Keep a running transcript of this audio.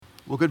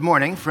Well, good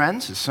morning,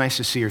 friends. It's nice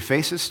to see your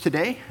faces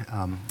today.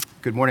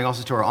 Good morning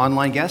also to our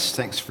online guests.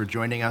 Thanks for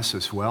joining us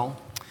as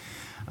well.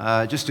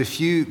 Just a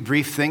few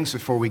brief things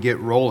before we get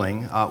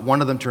rolling.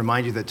 One of them to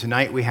remind you that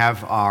tonight we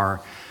have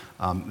our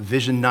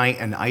Vision Night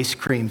and Ice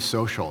Cream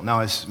Social.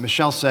 Now, as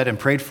Michelle said and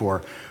prayed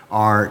for,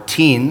 our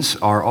teens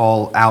are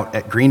all out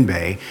at Green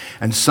Bay,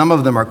 and some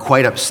of them are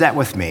quite upset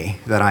with me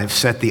that I've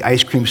set the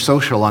ice cream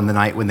social on the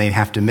night when they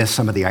have to miss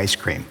some of the ice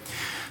cream.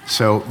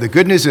 So the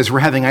good news is we're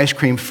having ice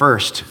cream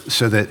first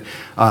so that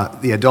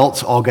the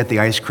adults all get the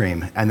ice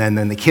cream, and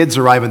then the kids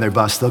arrive in their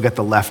bus, they'll get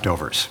the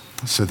leftovers.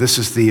 So this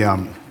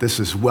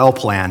is well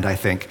planned, I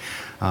think,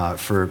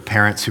 for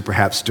parents who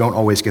perhaps don't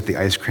always get the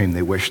ice cream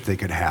they wish they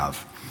could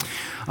have.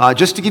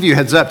 Just to give you a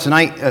heads up,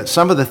 tonight,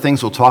 some of the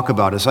things we'll talk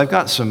about is I've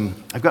got some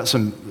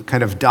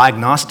kind of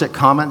diagnostic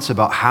comments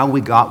about how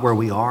we got where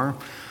we are.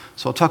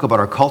 So I'll talk about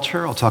our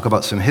culture, I'll talk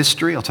about some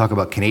history, I'll talk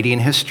about Canadian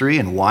history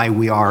and why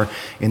we are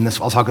in this.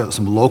 I'll talk about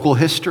some local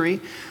history,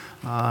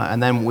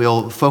 and then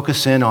we'll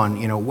focus in on,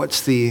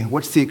 what's the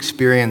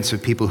experience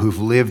of people who've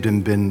lived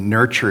and been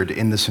nurtured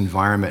in this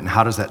environment, and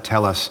how does that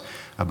tell us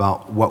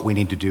about what we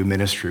need to do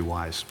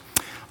ministry-wise.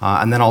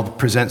 And then I'll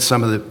present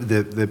some of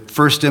the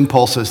first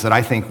impulses that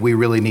I think we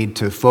really need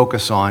to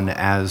focus on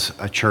as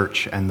a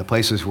church and the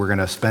places we're going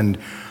to spend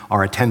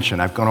our attention.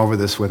 I've gone over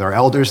this with our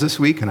elders this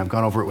week, and I've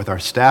gone over it with our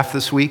staff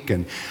this week,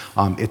 and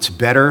it's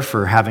better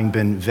for having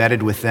been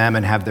vetted with them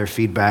and have their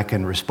feedback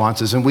and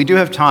responses. And we do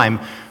have time.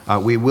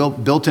 We will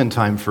built-in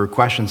time for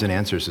questions and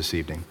answers this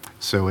evening.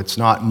 So it's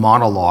not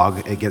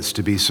monologue. It gets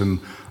to be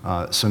some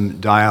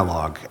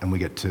dialogue, and we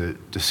get to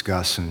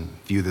discuss and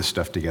view this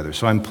stuff together.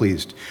 So I'm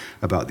pleased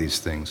about these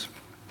things.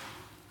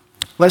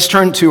 Let's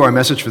turn to our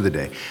message for the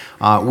day.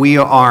 We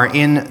are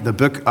in the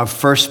book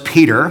of 1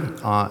 Peter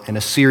in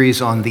a series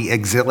on the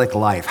exilic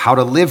life, how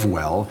to live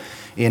well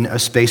in a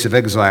space of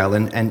exile.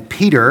 And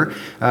Peter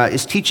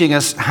is teaching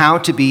us how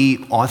to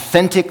be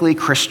authentically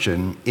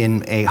Christian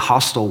in a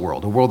hostile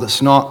world, a world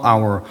that's not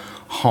our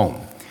home.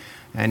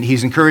 And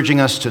he's encouraging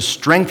us to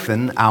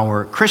strengthen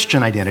our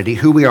Christian identity,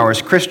 who we are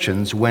as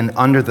Christians, when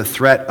under the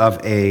threat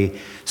of a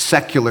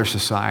secular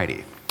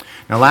society.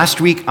 Now,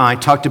 last week I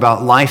talked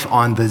about life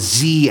on the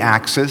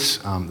Z-axis,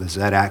 the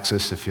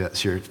Z-axis if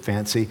that's your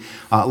fancy,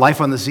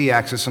 life on the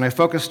Z-axis, and I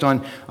focused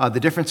on the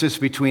differences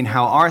between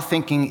how our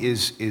thinking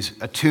is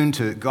attuned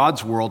to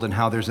God's world and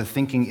how there's a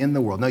thinking in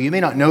the world. Now, you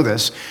may not know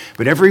this,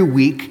 but every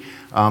week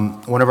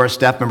one of our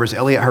staff members,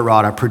 Elliot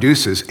Harada,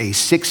 produces a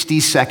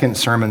 60-second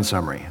sermon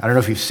summary. I don't know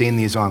if you've seen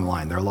these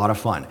online. They're a lot of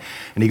fun.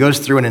 And he goes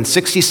through, and in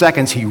 60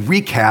 seconds, he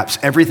recaps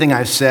everything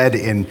I've said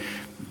in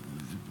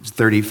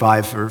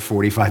 35 or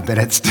 45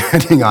 minutes,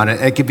 depending on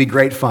it. It could be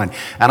great fun.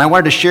 And I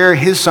wanted to share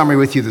his summary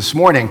with you this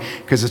morning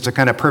because it's a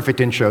kind of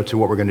perfect intro to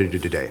what we're going to do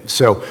today.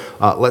 So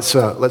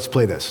let's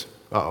play this.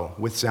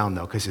 With sound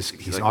though, because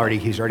he's already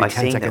 10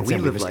 seconds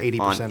in. It was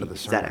 80% of the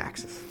sermon.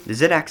 Z-axis. The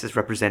Z-axis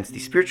represents the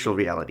spiritual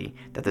reality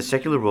that the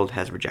secular world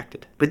has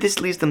rejected, but this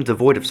leaves them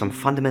devoid of some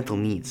fundamental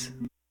needs.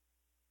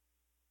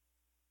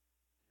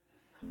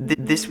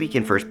 This week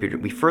in 1 Peter,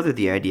 we further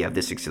the idea of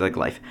this exilic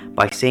life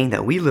by saying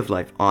that we live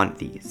life on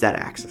the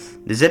Z-axis.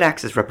 The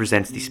Z-axis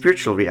represents the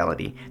spiritual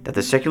reality that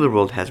the secular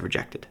world has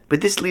rejected, but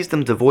this leaves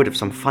them devoid of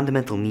some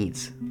fundamental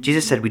needs.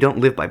 Jesus said we don't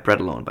live by bread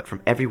alone, but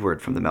from every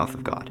word from the mouth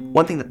of God.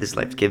 One thing that this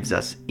life gives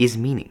us is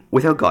meaning.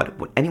 Without God,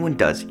 what anyone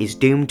does is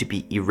doomed to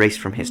be erased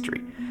from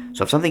history.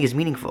 So if something is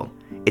meaningful,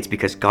 it's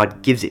because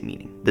God gives it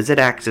meaning. The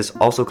Z-axis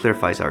also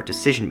clarifies our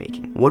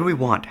decision-making. What do we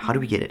want? How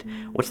do we get it?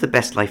 What's the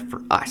best life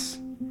for us?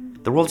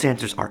 The world's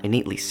answers are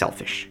innately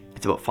selfish.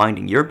 It's about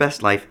finding your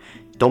best life.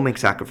 Don't make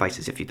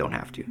sacrifices if you don't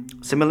have to.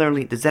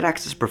 Similarly, the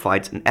Z-axis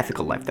provides an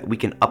ethical life that we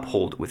can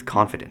uphold with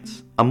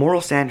confidence. A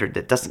moral standard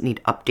that doesn't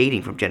need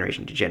updating from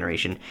generation to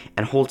generation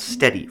and holds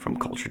steady from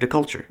culture to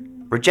culture.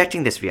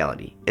 Rejecting this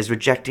reality is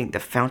rejecting the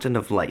fountain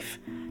of life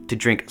to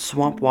drink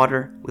swamp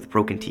water with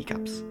broken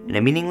teacups. In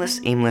a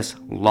meaningless, aimless,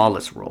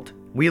 lawless world,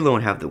 we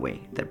alone have the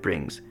way that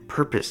brings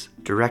purpose,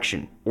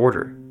 direction,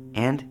 order,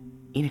 and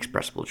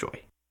inexpressible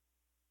joy.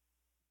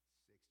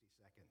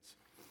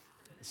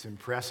 It's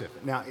impressive.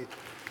 Now,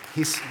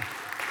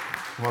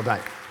 well done.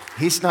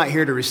 He's not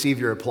here to receive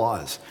your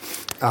applause,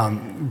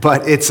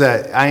 but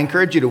I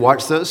encourage you to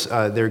watch those.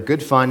 They're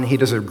good fun. He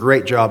does a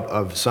great job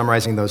of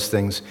summarizing those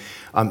things.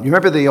 You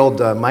remember the old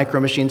Micro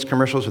Machines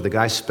commercials where the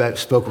guy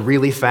spoke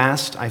really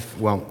fast?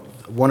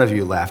 One of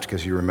you laughed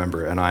because you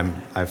remember, and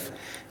I've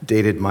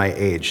dated my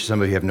age.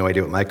 Some of you have no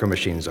idea what Micro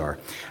Machines are,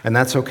 and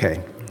that's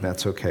okay.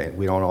 That's okay.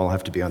 We don't all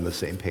have to be on the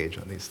same page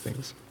on these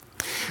things.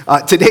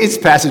 Today's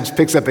passage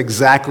picks up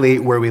exactly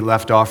where we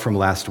left off from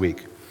last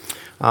week.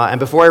 And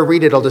before I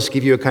read it, I'll just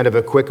give you a kind of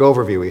a quick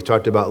overview. We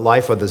talked about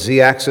life on the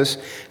Z-axis,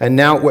 and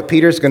now what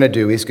Peter's going to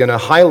do, he's going to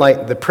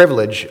highlight the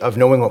privilege of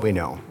knowing what we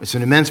know. It's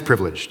an immense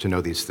privilege to know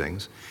these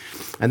things.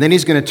 And then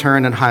he's going to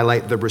turn and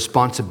highlight the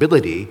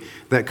responsibility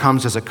that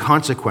comes as a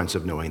consequence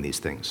of knowing these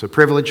things. So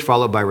privilege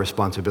followed by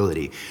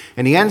responsibility.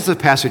 And he ends the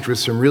passage with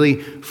some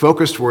really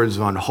focused words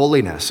on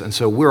holiness. And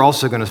so we're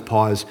also going to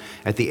pause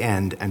at the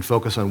end and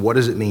focus on what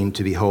does it mean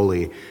to be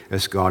holy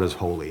as God is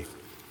holy.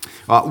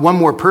 One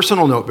more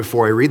personal note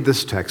before I read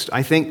this text.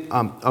 I think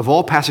of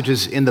all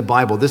passages in the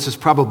Bible, this is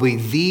probably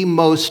the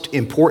most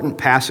important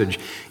passage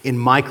in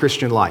my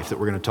Christian life that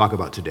we're going to talk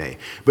about today.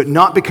 But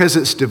not because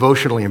it's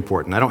devotionally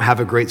important. I don't have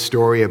a great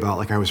story about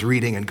like I was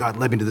reading and God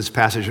led me to this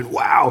passage and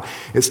wow,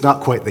 it's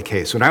not quite the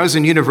case. When I was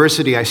in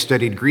university, I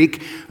studied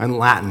Greek and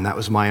Latin. That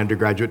was my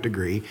undergraduate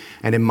degree.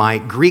 And in my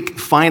Greek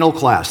final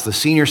class, the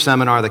senior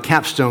seminar, the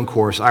capstone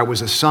course, I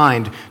was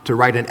assigned to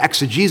write an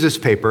exegesis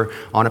paper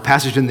on a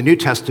passage in the New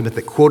Testament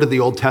that quoted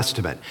the Old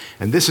Testament.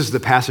 And this is the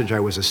passage I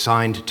was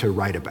assigned to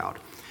write about.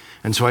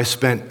 And so I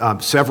spent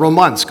several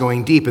months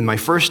going deep, and my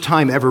first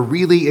time ever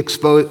really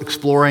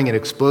exploring and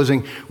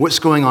exposing what's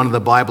going on in the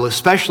Bible,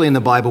 especially in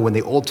the Bible when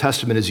the Old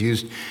Testament is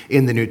used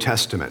in the New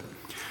Testament.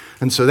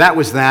 And so that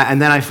was that. And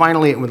then I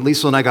finally, when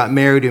Lisa and I got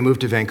married, we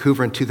moved to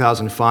Vancouver in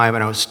 2005,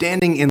 and I was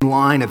standing in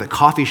line at the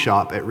coffee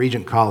shop at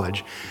Regent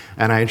College,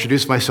 and I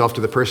introduced myself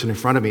to the person in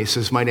front of me. He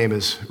says, "My name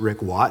is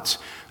Rick Watts."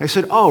 I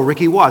said, "Oh,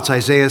 Ricky Watts,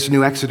 Isaiah's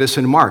New Exodus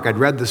and Mark. I'd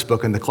read this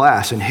book in the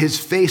class," and his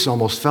face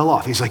almost fell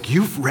off. He's like,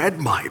 "You've read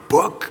my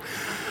book?"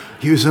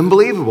 He was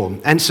unbelievable.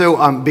 And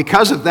so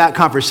because of that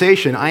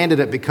conversation, I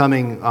ended up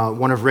becoming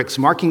one of Rick's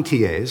marking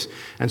TAs.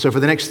 And so for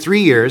the next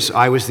 3 years,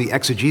 I was the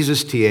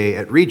exegesis TA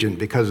at Regent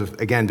because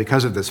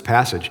of this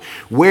passage,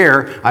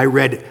 where I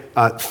read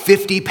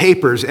 50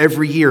 papers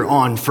every year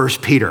on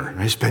 1 Peter.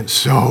 And I spent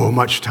so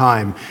much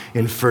time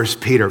in 1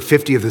 Peter,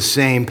 50 of the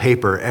same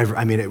paper.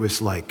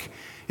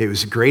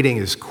 Grading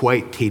is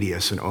quite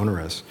tedious and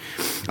onerous.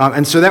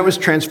 And so that was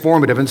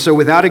transformative. And so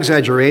without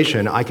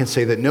exaggeration, I can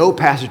say that no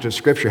passage of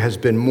Scripture has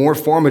been more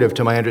formative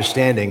to my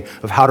understanding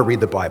of how to read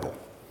the Bible.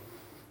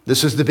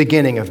 This is the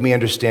beginning of me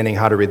understanding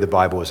how to read the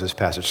Bible, is this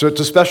passage. So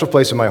it's a special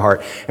place in my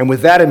heart. And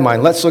with that in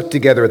mind, let's look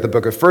together at the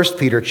book of 1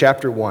 Peter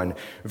chapter 1,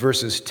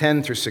 verses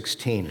 10 through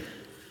 16.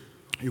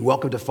 You're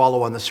welcome to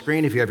follow on the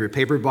screen. If you have your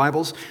paper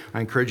Bibles,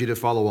 I encourage you to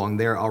follow along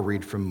there. I'll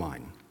read from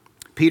mine.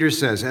 Peter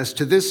says, "As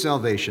to this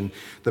salvation,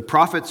 the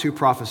prophets who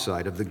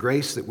prophesied of the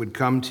grace that would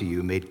come to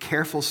you made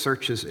careful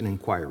searches and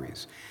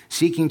inquiries,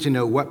 seeking to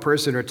know what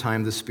person or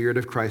time the Spirit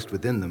of Christ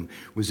within them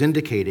was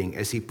indicating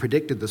as he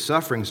predicted the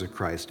sufferings of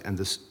Christ and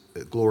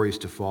the glories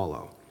to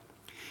follow.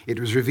 It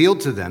was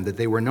revealed to them that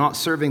they were not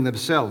serving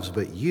themselves,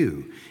 but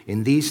you,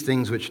 in these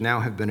things which now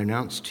have been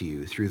announced to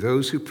you through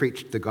those who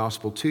preached the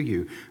gospel to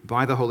you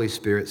by the Holy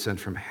Spirit sent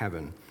from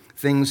heaven,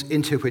 things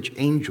into which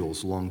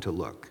angels long to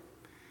look.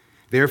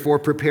 Therefore,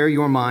 prepare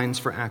your minds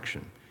for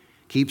action.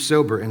 Keep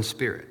sober in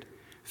spirit.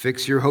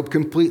 Fix your hope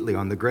completely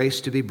on the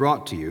grace to be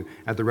brought to you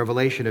at the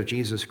revelation of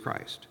Jesus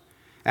Christ.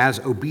 As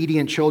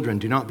obedient children,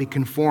 do not be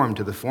conformed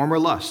to the former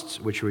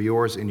lusts which were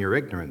yours in your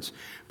ignorance,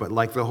 but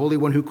like the Holy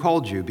One who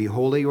called you, be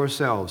holy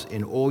yourselves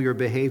in all your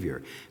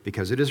behavior,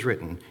 because it is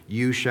written,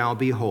 'You shall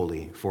be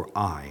holy, for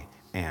I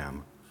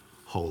am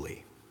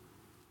holy.'"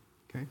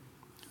 Okay?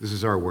 This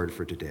is our word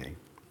for today.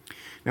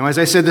 Now, as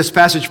I said, this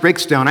passage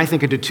breaks down, I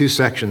think, into two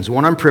sections,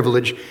 one on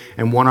privilege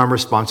and one on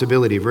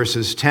responsibility.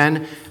 Verses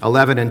 10,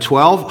 11, and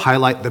 12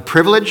 highlight the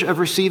privilege of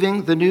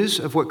receiving the news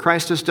of what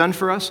Christ has done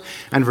for us,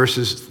 and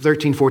verses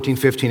 13, 14,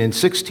 15, and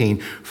 16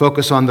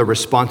 focus on the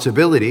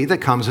responsibility that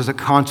comes as a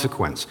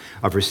consequence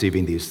of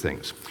receiving these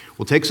things.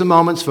 We'll take some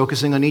moments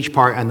focusing on each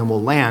part, and then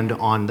we'll land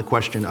on the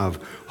question of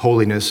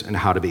holiness and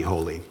how to be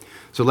holy.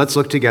 So let's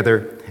look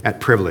together at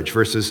privilege,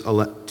 verses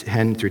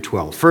 10 through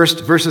 12.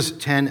 First, verses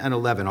 10 and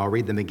 11, I'll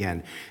read them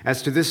again.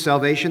 "As to this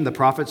salvation, the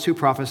prophets who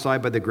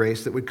prophesied by the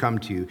grace that would come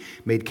to you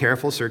made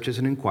careful searches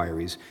and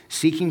inquiries,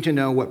 seeking to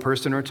know what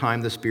person or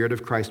time the Spirit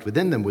of Christ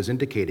within them was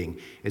indicating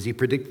as he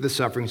predicted the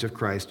sufferings of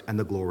Christ and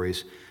the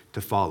glories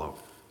to follow."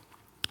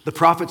 The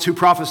prophets who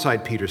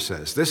prophesied, Peter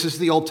says. This is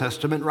the Old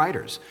Testament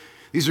writers.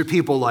 These are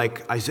people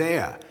like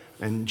Isaiah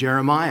and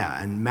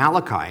Jeremiah and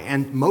Malachi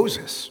and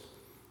Moses.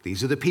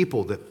 These are the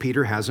people that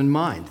Peter has in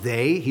mind.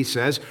 They, he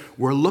says,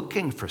 were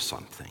looking for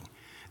something.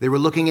 They were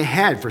looking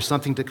ahead for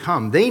something to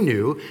come. They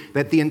knew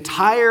that the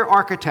entire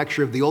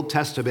architecture of the Old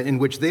Testament in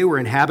which they were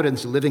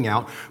inhabitants living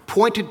out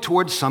pointed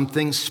towards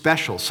something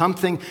special,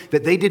 something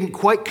that they didn't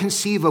quite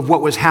conceive of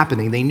what was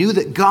happening. They knew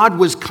that God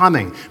was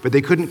coming, but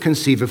they couldn't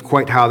conceive of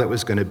quite how that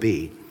was going to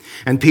be.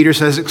 And Peter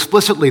says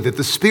explicitly that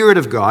the Spirit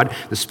of God,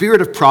 the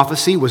Spirit of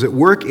prophecy, was at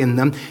work in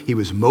them. He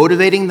was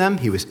motivating them.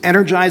 He was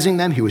energizing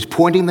them. He was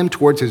pointing them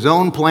towards his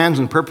own plans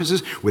and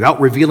purposes without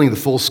revealing the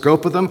full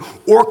scope of them,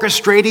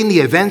 orchestrating the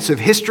events of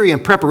history in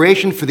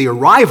preparation for the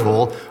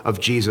arrival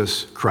of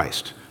Jesus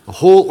Christ. The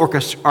whole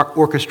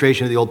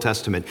orchestration of the Old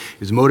Testament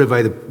is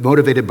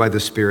motivated by the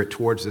Spirit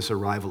towards this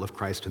arrival of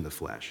Christ in the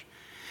flesh.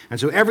 And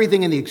so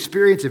everything in the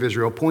experience of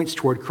Israel points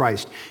toward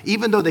Christ,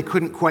 even though they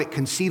couldn't quite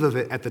conceive of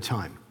it at the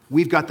time.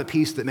 We've got the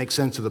piece that makes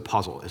sense of the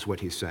puzzle, is what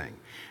he's saying.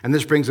 And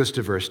this brings us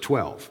to verse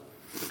 12.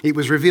 "It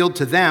was revealed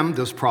to them,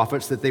 those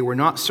prophets, that they were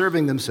not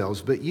serving themselves,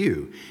 but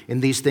you,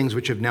 in these things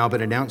which have now been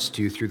announced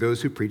to you through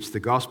those who preach the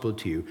gospel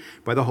to you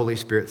by the Holy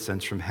Spirit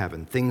sent from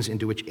heaven, things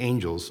into which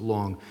angels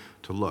long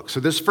to look." So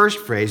this first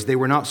phrase, they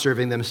were not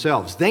serving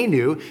themselves. They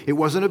knew it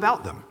wasn't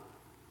about them.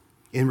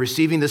 In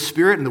receiving the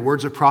Spirit and the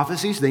words of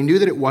prophecies, they knew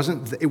that it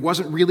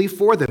wasn't really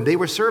for them. They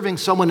were serving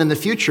someone in the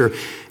future.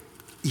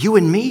 you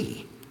and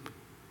me.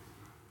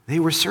 They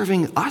were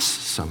serving us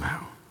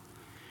somehow.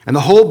 And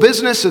the whole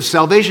business of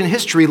salvation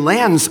history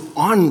lands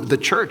on the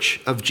church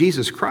of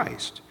Jesus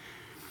Christ.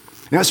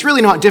 Now, it's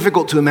really not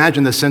difficult to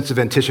imagine the sense of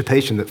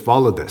anticipation that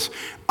followed this.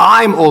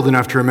 I'm old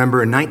enough to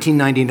remember in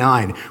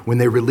 1999 when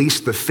they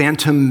released The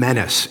Phantom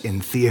Menace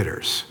in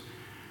theaters.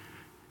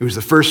 It was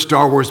the first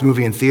Star Wars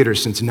movie in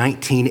theaters since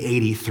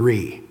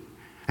 1983,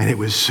 and it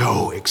was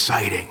so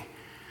exciting.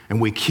 And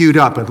we queued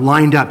up and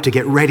lined up to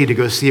get ready to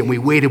go see it, and we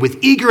waited with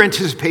eager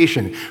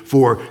anticipation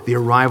for the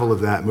arrival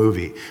of that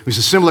movie. It was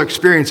a similar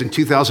experience in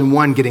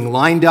 2001, getting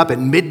lined up at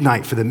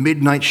midnight for the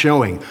midnight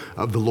showing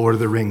of The Lord of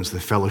the Rings, The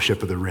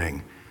Fellowship of the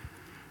Ring.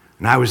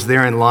 And I was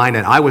there in line,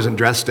 and I wasn't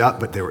dressed up,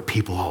 but there were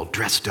people all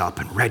dressed up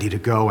and ready to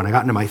go. And I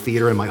got into my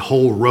theater, and my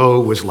whole row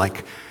was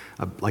like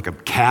a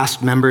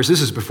cast members. This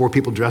is before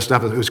people dressed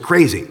up. It was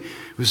crazy.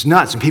 It was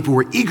nuts, and people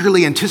were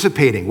eagerly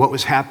anticipating what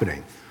was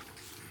happening.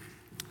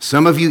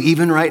 Some of you,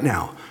 even right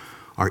now,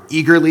 are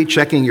eagerly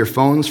checking your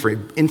phones for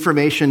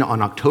information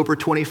on October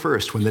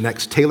 21st when the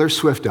next Taylor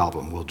Swift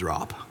album will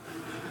drop.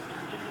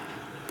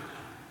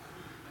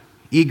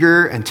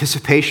 Eager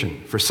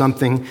anticipation for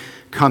something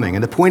coming.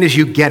 And the point is,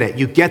 you get it.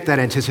 You get that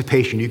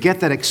anticipation. You get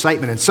that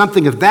excitement. And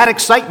something of that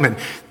excitement,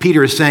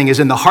 Peter is saying, is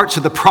in the hearts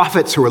of the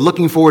prophets who are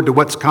looking forward to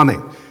what's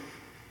coming.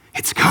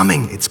 It's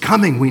coming. It's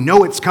coming. We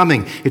know it's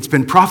coming. It's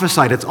been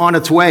prophesied. It's on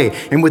its way.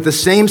 And with the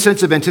same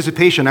sense of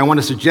anticipation, I want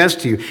to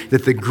suggest to you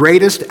that the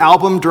greatest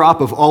album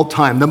drop of all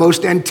time, the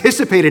most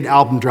anticipated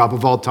album drop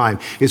of all time,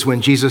 is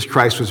when Jesus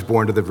Christ was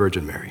born to the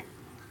Virgin Mary.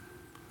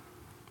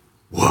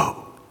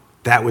 Whoa.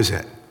 That was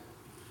it.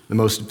 The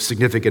most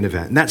significant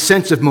event. And that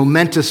sense of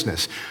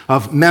momentousness,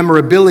 of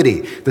memorability,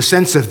 the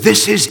sense of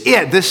this is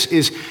it. This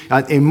is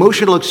an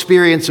emotional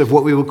experience of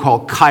what we would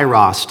call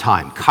kairos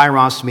time.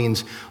 Kairos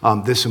means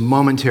this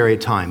momentary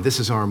time. This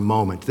is our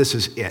moment. This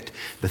is it.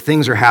 The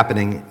things are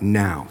happening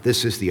now.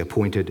 This is the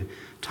appointed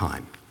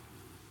time.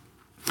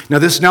 Now,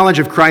 this knowledge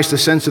of Christ, the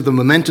sense of the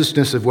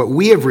momentousness of what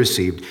we have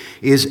received,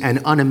 is an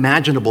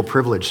unimaginable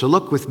privilege. So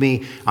look with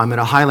me. I'm going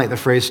to highlight the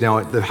phrase now,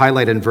 the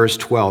highlight in verse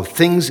 12.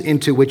 Things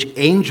into which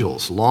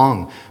angels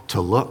long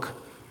to look.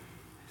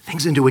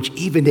 Things into which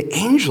even the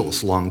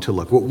angels long to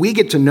look. What we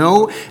get to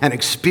know and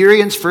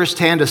experience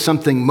firsthand is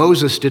something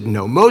Moses didn't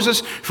know.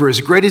 Moses, for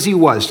as great as he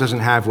was, doesn't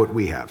have what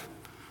we have.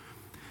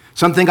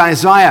 Something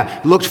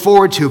Isaiah looked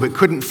forward to but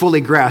couldn't fully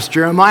grasp.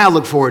 Jeremiah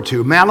looked forward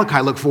to. Malachi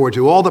looked forward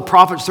to. All the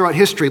prophets throughout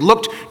history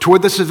looked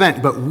toward this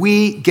event, but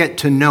we get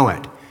to know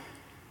it.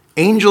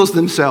 Angels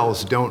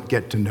themselves don't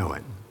get to know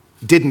it.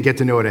 Didn't get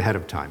to know it ahead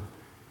of time.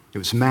 It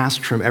was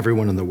masked from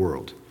everyone in the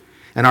world.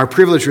 And our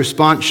privileged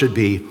response should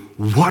be,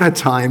 what a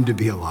time to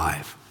be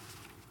alive.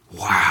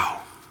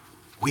 Wow,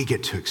 we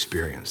get to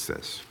experience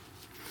this.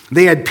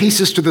 They had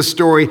pieces to the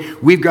story.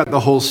 We've got the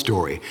whole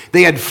story.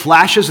 They had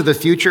flashes of the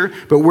future,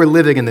 but we're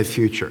living in the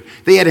future.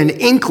 They had an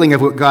inkling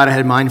of what God had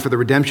in mind for the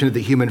redemption of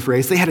the human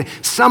race. They had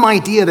some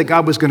idea that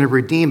God was going to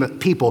redeem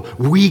people.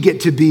 We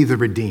get to be the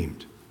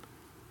redeemed.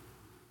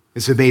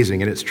 It's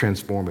amazing and it's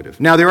transformative.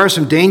 Now, there are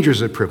some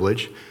dangers of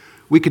privilege.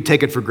 We could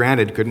take it for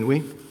granted, couldn't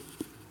we?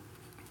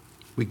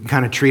 We can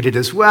kind of treat it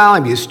as, well,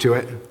 I'm used to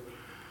it.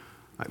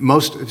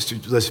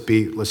 Let's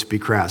be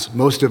crass.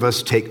 Most of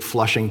us take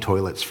flushing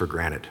toilets for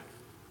granted.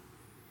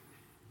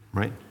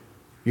 Right?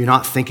 You're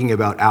not thinking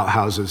about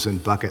outhouses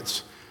and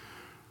buckets,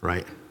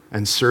 right?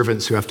 And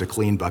servants who have to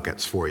clean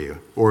buckets for you,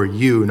 or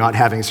you not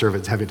having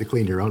servants having to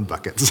clean your own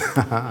buckets.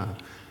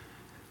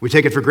 We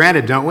take it for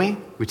granted, don't we?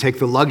 We take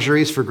the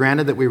luxuries for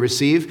granted that we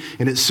receive,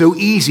 and it's so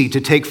easy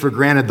to take for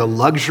granted the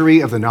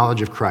luxury of the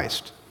knowledge of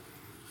Christ.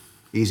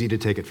 Easy to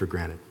take it for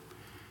granted.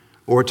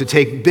 Or to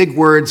take big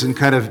words and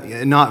kind of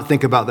not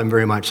think about them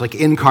very much, like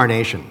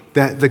incarnation.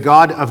 That the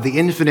God of the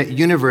infinite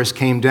universe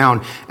came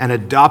down and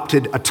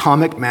adopted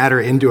atomic matter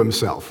into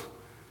himself.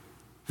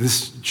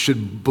 This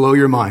should blow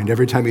your mind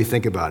every time you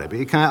think about it. But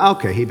you kind of,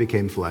 okay, he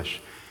became flesh.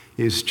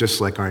 He's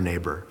just like our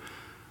neighbor.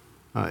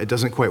 It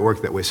doesn't quite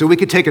work that way. So we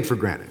could take it for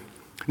granted.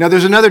 Now,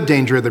 there's another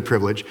danger of the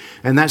privilege,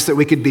 and that's that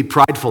we could be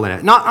prideful in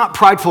it. Not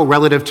prideful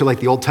relative to like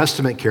the Old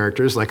Testament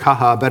characters, like,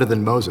 haha, better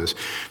than Moses.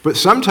 But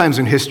sometimes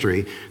in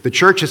history, the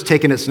church has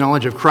taken its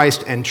knowledge of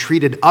Christ and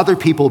treated other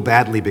people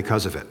badly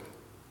because of it.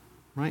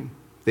 Right?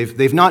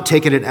 They've not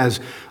taken it as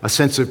a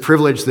sense of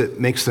privilege that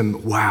makes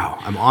them, wow,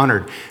 I'm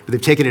honored. But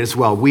they've taken it as,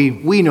 well,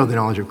 we know the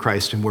knowledge of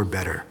Christ and we're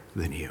better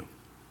than you.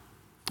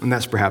 And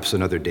that's perhaps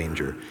another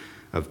danger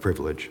of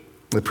privilege.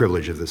 The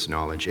privilege of this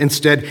knowledge.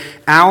 Instead,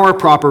 our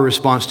proper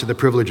response to the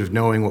privilege of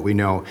knowing what we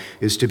know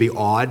is to be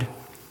awed,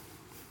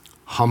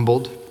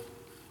 humbled,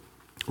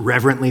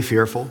 reverently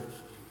fearful.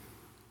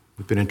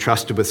 We've been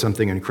entrusted with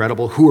something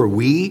incredible. Who are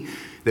we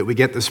that we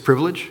get this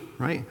privilege,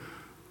 right?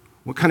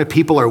 What kind of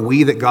people are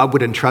we that God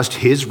would entrust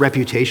his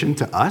reputation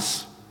to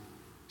us?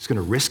 He's going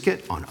to risk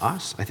it on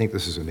us? I think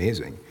this is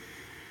amazing.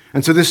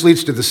 And so this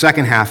leads to the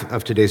second half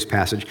of today's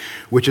passage,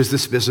 which is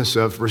this business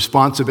of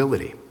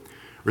responsibility.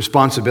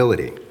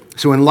 Responsibility.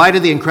 So in light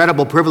of the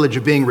incredible privilege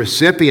of being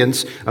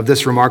recipients of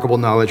this remarkable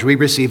knowledge, we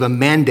receive a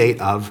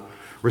mandate of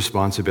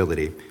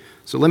responsibility.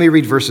 So let me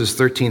read verses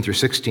 13 through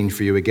 16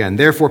 for you again.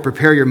 Therefore,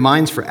 prepare your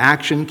minds for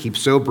action, keep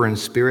sober in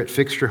spirit,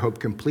 fix your hope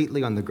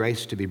completely on the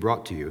grace to be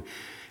brought to you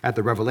at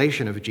the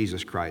revelation of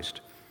Jesus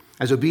Christ.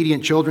 As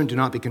obedient children, do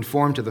not be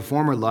conformed to the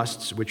former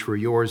lusts which were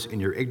yours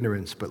in your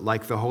ignorance, but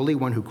like the Holy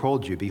One who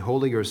called you, be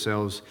holy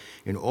yourselves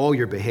in all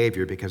your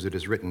behavior, because it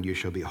is written, you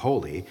shall be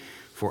holy,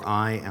 for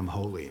I am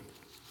holy.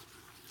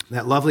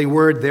 That lovely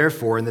word,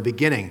 therefore, in the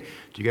beginning,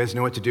 do you guys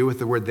know what to do with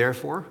the word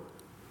therefore?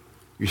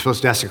 You're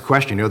supposed to ask a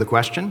question. You know the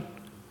question?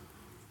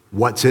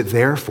 What's it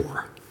there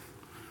for?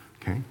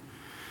 Okay.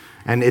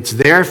 And it's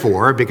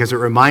therefore because it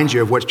reminds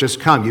you of what's just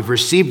come. You've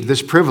received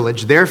this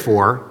privilege,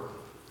 therefore,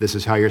 this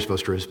is how you're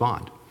supposed to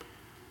respond.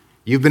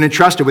 You've been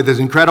entrusted with this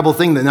incredible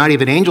thing that not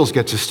even angels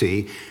get to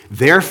see.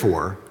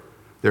 Therefore,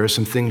 there are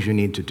some things you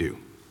need to do.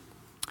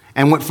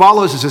 And what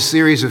follows is a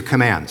series of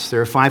commands.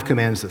 There are 5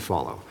 commands that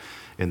follow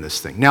in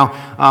this thing.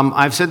 Now,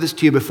 I've said this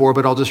to you before,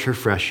 but I'll just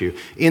refresh you.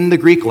 In the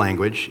Greek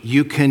language,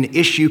 you can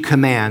issue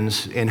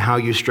commands in how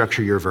you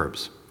structure your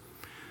verbs.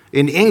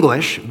 In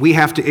English, we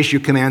have to issue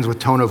commands with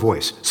tone of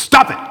voice.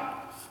 Stop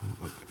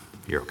it!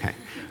 You're okay,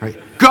 right?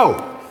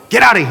 Go!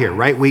 Get out of here,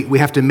 right? We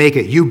have to make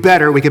it. You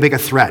better, we can make a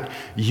threat.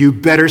 You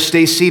better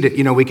stay seated.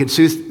 You know, we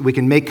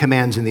can make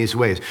commands in these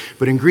ways.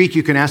 But in Greek,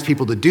 you can ask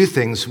people to do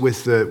things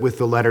with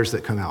the letters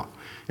that come out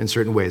in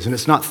certain ways. And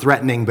it's not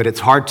threatening, but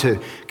it's hard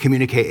to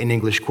communicate in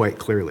English quite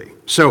clearly.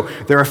 So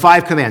there are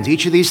 5 commands.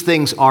 Each of these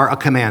things are a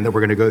command that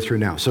we're going to go through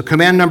now. So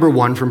command number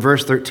 1 from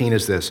verse 13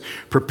 is this: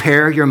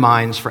 prepare your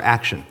minds for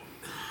action.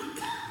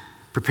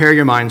 Prepare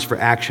your minds for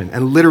action.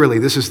 And literally,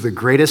 this is the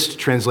greatest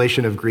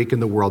translation of Greek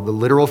in the world. The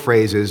literal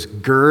phrase is,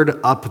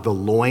 gird up the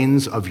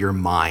loins of your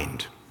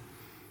mind.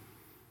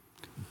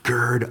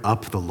 Gird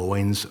up the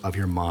loins of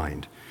your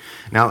mind.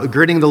 Now,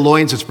 girding the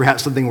loins is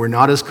perhaps something we're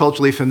not as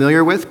culturally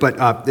familiar with, but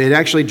it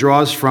actually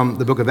draws from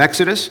the book of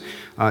Exodus,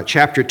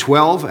 chapter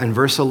 12 and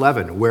verse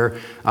 11, where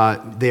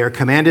they are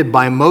commanded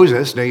by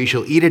Moses, now you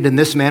shall eat it in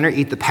this manner,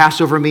 eat the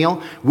Passover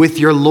meal with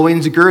your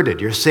loins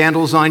girded, your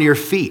sandals on your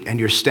feet, and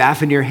your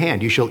staff in your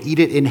hand. You shall eat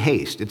it in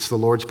haste. It's the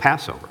Lord's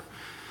Passover.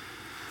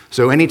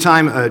 So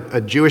anytime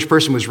a Jewish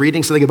person was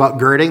reading something about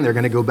girding, they're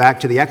going to go back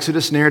to the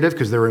Exodus narrative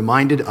because they're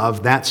reminded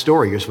of that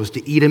story. You're supposed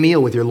to eat a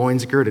meal with your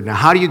loins girded. Now,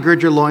 how do you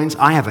gird your loins?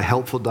 I have a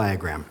helpful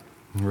diagram.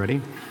 You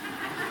ready?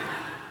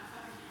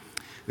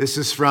 This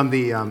is from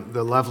the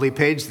lovely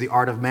page, The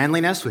Art of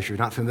Manliness, which you're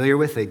not familiar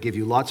with. They give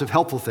you lots of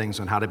helpful things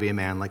on how to be a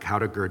man, like how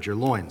to gird your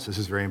loins. This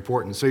is very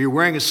important. So you're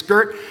wearing a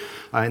skirt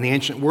in the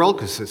ancient world,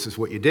 because this is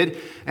what you did,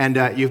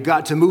 and you've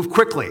got to move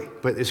quickly,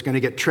 but it's going to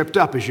get tripped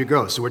up as you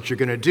go. So what you're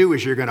going to do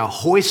is you're going to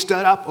hoist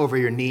it up over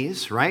your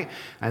knees, right?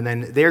 And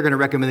then they're going to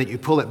recommend that you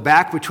pull it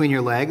back between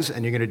your legs,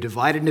 and you're going to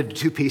divide it into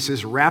 2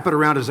 pieces, wrap it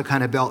around as a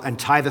kind of belt, and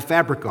tie the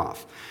fabric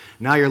off.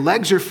 Now your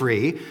legs are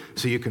free,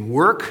 so you can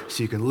work,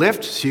 so you can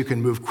lift, so you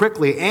can move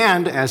quickly,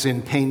 and as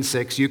in Pain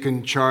 6, you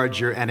can charge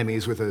your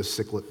enemies with a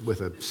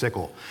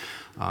sickle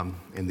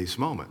in these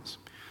moments.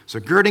 So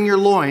girding your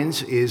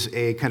loins is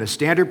a kind of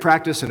standard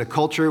practice in a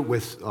culture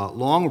with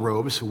long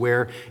robes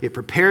where it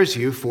prepares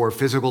you for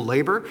physical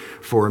labor,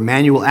 for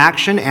manual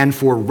action, and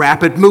for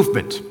rapid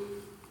movement,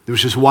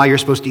 which is why you're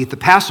supposed to eat the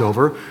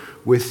Passover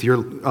with your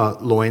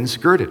loins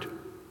girded.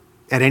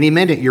 At any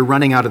minute, you're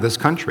running out of this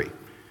country.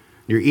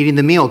 You're eating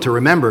the meal to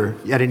remember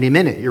at any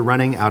minute you're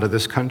running out of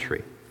this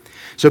country.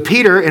 So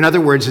Peter, in other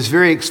words, is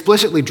very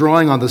explicitly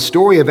drawing on the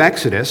story of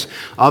Exodus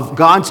of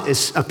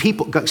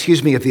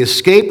the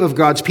escape of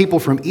God's people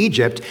from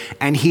Egypt,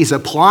 and he's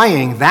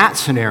applying that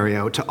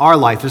scenario to our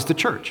life as the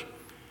church.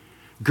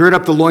 Gird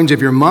up the loins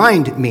of your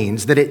mind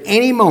means that at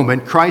any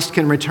moment Christ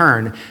can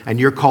return and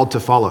you're called to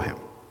follow him.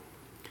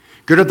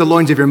 Gird up the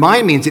loins of your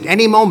mind means at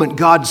any moment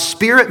God's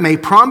Spirit may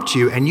prompt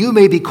you and you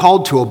may be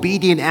called to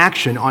obedient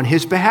action on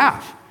his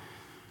behalf.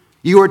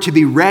 You are to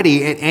be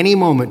ready at any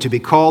moment to be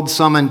called,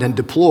 summoned, and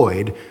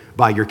deployed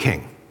by your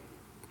King.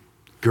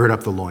 Gird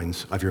up the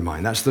loins of your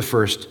mind. That's the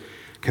first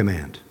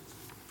command.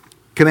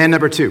 Command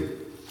number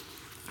 2.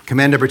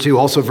 Command number 2,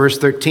 also verse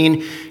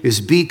 13,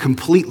 is be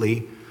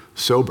completely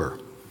sober.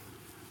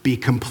 Be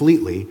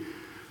completely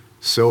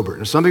sober.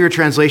 Now, some of your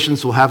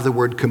translations will have the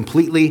word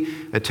completely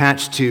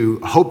attached to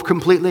hope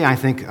completely. I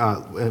think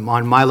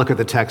on my look at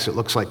the text, it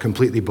looks like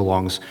completely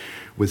belongs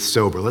with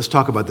sober. Let's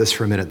talk about this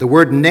for a minute. The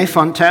word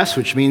nephantes,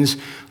 which means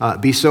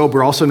be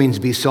sober, also means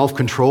be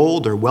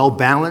self-controlled or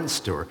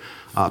well-balanced or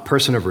a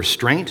person of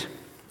restraint.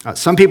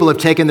 Some people have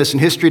taken this in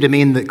history to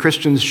mean that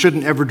Christians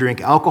shouldn't ever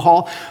drink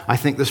alcohol. I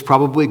think this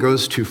probably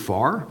goes too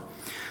far.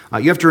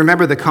 You have to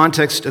remember the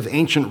context of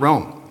ancient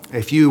Rome.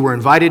 If you were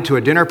invited to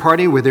a dinner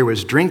party where there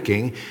was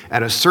drinking,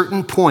 at a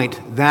certain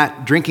point,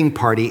 that drinking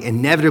party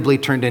inevitably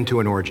turned into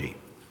an orgy.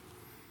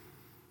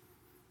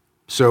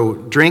 So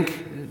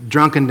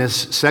drunkenness,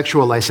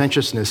 sexual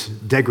licentiousness,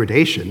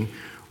 degradation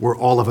were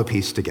all of a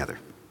piece together.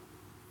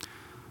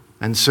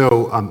 And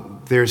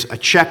so there's a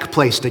check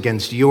placed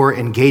against your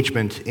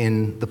engagement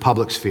in the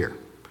public sphere.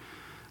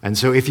 And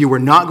so if you were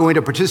not going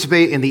to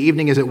participate in the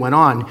evening as it went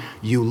on,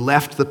 you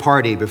left the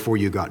party before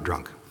you got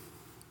drunk.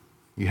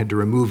 You had to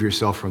remove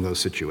yourself from those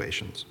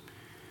situations.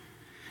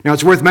 Now,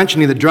 it's worth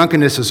mentioning that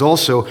drunkenness is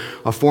also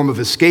a form of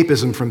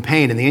escapism from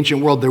pain. In the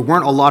ancient world, there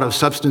weren't a lot of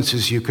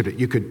substances you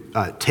could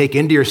take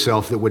into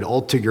yourself that would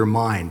alter your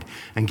mind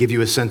and give you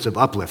a sense of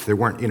uplift. There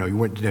weren't,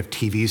 didn't have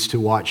TVs to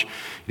watch, you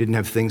didn't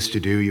have things to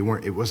do.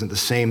 It wasn't the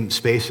same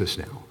space as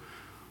now.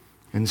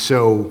 And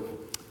so,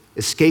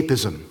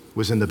 escapism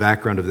was in the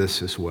background of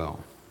this as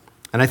well.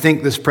 And I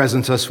think this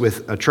presents us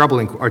with a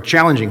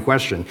challenging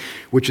question,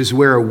 which is,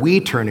 where are we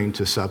turning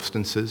to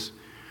substances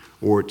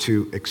or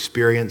to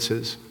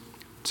experiences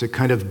to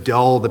kind of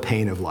dull the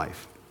pain of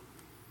life?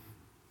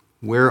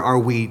 Where are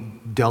we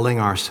dulling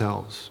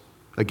ourselves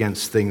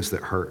against things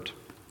that hurt?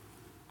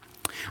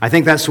 I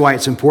think that's why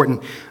it's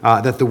important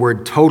that the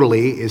word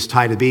totally is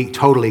tied to be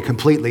totally,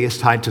 completely is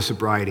tied to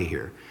sobriety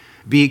here.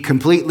 Be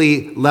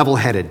completely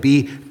level-headed.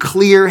 Be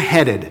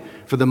clear-headed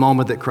for the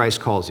moment that Christ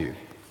calls you.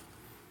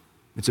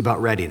 It's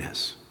about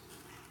readiness.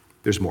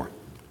 There's more.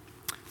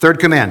 Third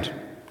command.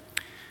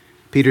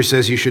 Peter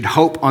says you should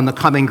hope on the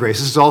coming grace.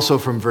 This is also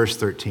from verse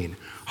 13.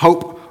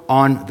 Hope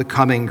on the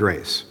coming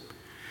grace.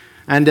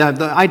 And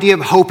the idea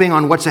of hoping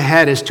on what's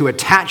ahead is to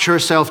attach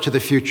yourself to the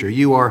future.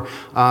 You are,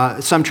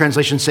 some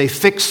translations say,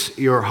 fix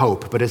your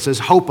hope, but it says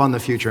hope on the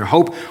future,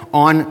 hope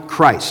on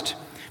Christ.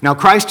 Now,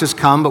 Christ has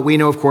come, but we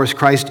know, of course,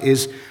 Christ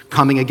is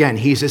coming again.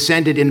 He's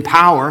ascended in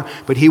power,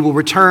 but he will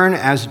return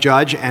as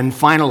judge and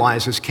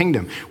finalize his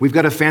kingdom. We've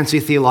got a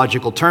fancy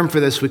theological term for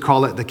this. We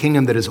call it the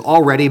kingdom that is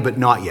already but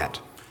not yet.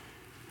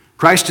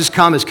 Christ has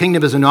come, his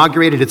kingdom is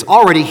inaugurated. It's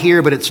already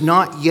here, but it's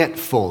not yet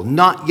full,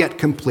 not yet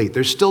complete.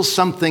 There's still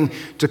something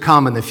to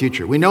come in the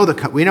future. We know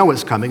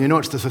what's coming. We know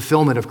it's the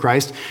fulfillment of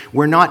Christ.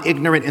 We're not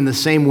ignorant in the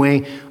same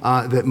way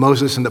that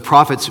Moses and the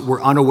prophets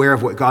were unaware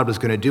of what God was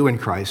going to do in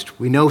Christ.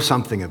 We know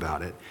something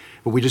about it,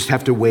 but we just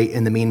have to wait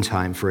in the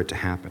meantime for it to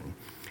happen.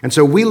 And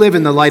so we live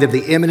in the light of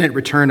the imminent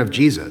return of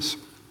Jesus.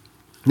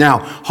 Now,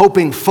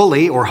 hoping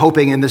fully or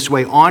hoping in this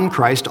way on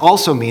Christ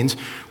also means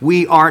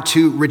we are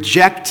to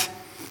reject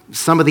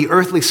some of the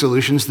earthly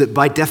solutions that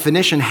by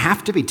definition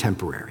have to be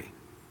temporary.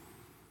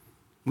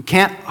 We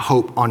can't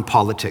hope on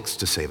politics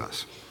to save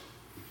us.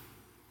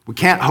 We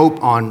can't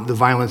hope on the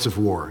violence of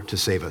war to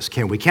save us,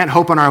 can we? We can't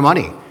hope on our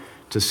money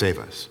to save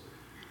us.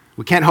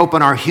 We can't hope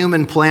on our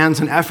human plans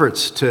and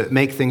efforts to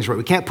make things right.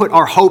 We can't put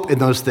our hope in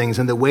those things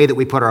in the way that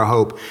we put our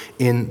hope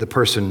in the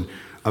person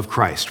of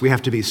Christ. We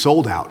have to be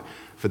sold out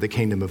for the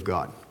kingdom of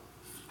God.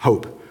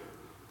 Hope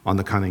on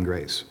the coming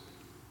grace.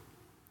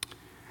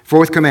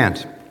 Fourth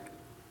command.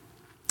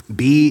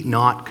 Be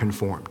not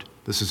conformed.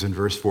 This is in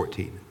verse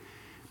 14.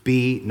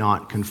 Be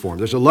not conformed.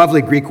 There's a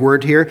lovely Greek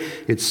word here.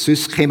 It's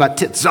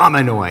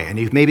suschematizamenoi.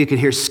 And maybe you could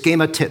hear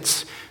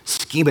schematits,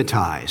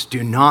 schematized.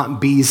 Do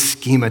not be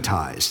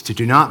schematized.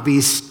 Do not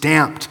be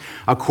stamped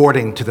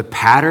according to the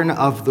pattern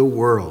of the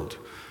world.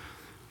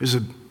 There's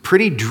a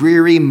pretty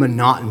dreary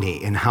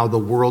monotony in how the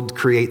world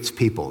creates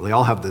people. They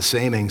all have the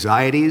same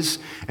anxieties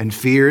and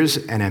fears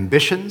and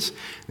ambitions.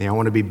 They all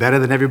want to be better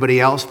than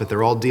everybody else, but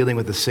they're all dealing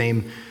with the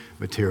same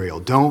material.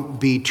 Don't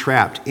be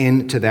trapped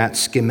into that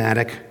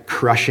schematic,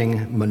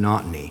 crushing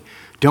monotony.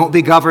 Don't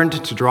be governed,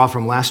 to draw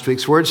from last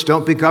week's words,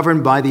 don't be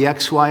governed by the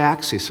XY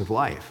axis of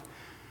life,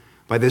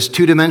 by this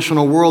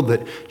two-dimensional world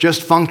that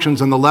just functions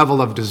on the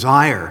level of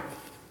desire.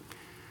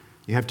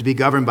 You have to be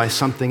governed by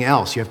something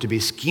else. You have to be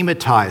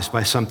schematized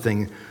by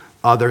something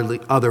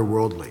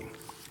otherworldly.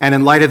 And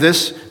in light of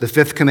this, the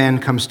fifth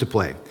command comes to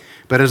play.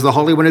 But as the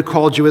Holy One who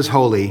called you is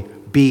holy,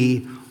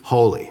 be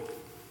holy.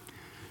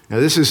 Now,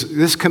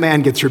 this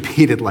command gets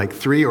repeated like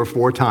 3 or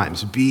 4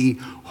 times. Be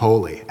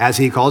holy. As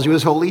he calls you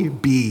as holy,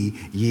 be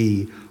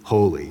ye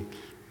holy.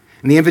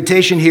 And the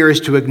invitation here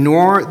is to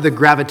ignore the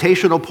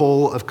gravitational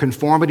pull of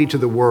conformity to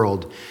the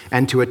world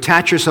and to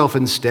attach yourself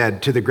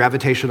instead to the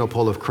gravitational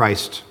pull of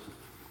Christ.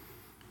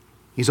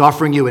 He's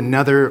offering you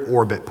another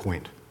orbit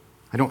point.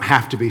 I don't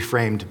have to be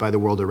framed by the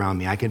world around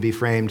me. I can be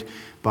framed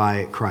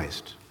by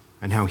Christ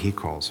and how he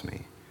calls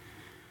me.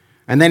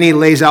 And then he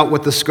lays out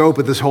what the scope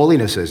of this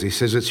holiness is. He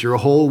says it's your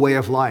whole way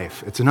of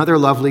life. It's another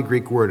lovely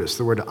Greek word. It's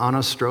the word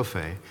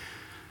anastrophe.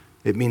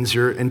 It means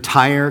your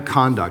entire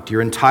conduct,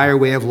 your entire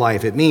way of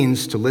life. It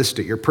means, to list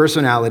it, your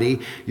personality,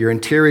 your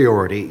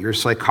interiority, your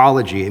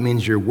psychology. It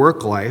means your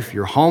work life,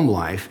 your home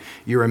life,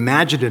 your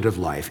imaginative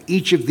life.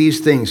 Each of these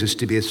things is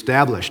to be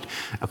established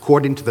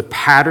according to the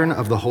pattern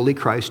of the Holy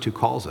Christ who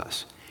calls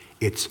us.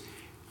 It's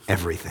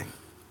everything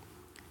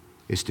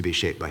is to be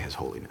shaped by his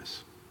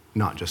holiness,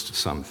 not just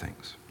some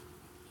things.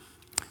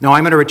 Now,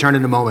 I'm going to return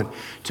in a moment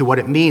to what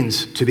it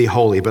means to be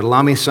holy, but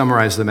allow me to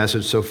summarize the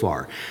message so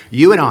far.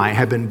 You and I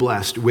have been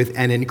blessed with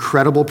an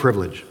incredible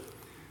privilege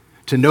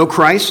to know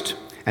Christ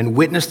and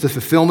witness the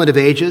fulfillment of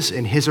ages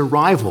in his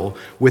arrival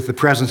with the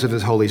presence of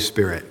his Holy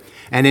Spirit.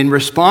 And in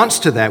response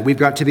to that, we've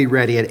got to be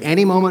ready at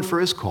any moment for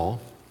his call.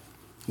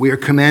 We are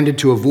commanded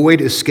to avoid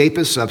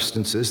escapist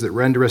substances that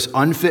render us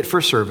unfit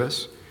for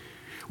service.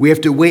 We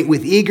have to wait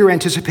with eager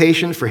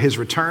anticipation for his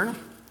return.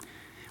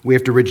 We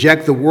have to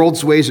reject the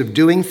world's ways of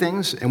doing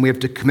things, and we have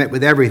to commit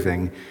with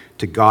everything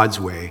to God's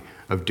way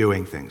of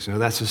doing things. Now,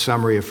 that's a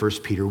summary of 1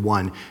 Peter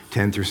 1,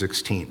 10 through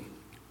 16.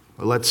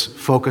 let's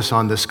focus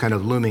on this kind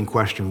of looming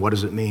question. What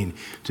does it mean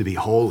to be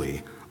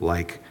holy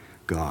like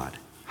God?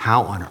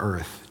 How on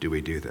earth do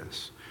we do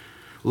this?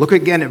 Look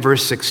again at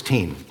verse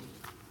 16.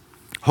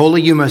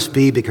 Holy you must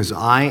be because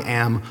I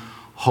am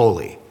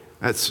holy.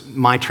 That's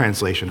my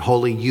translation.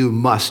 Holy you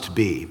must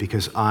be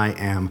because I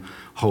am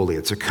holy.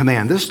 It's a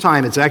command. This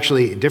time it's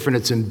actually different.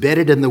 It's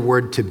embedded in the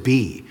word to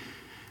be.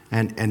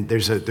 And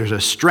there's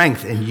a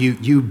strength in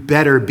you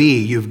better be.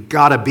 You've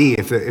got to be.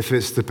 If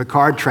it's the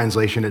Picard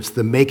translation, it's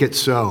the make it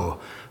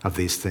so of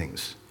these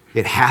things.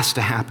 It has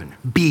to happen.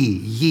 Be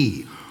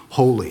ye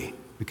holy.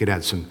 We could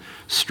add some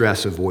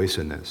stress of voice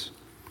in this.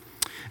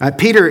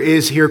 Peter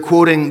is here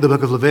quoting the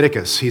book of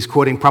Leviticus. He's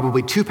quoting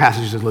probably two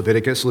passages of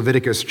Leviticus,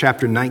 Leviticus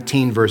chapter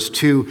 19, verse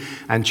 2,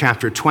 and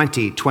chapter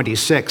 20,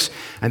 26.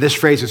 And this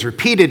phrase is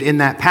repeated in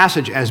that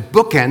passage as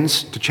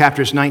bookends to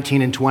chapters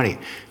 19 and 20.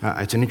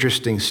 It's an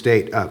interesting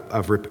state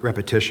of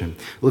repetition.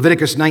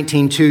 Leviticus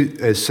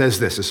 19:2 says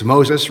this. It's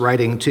Moses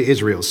writing to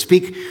Israel.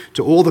 Speak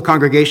to all the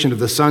congregation of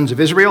the sons of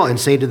Israel and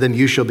say to them,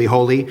 you shall be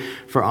holy,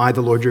 for I,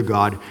 the Lord your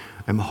God,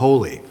 am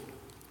holy.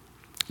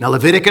 Now,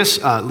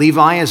 Leviticus,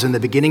 Levi is in the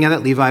beginning of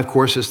it. Levi, of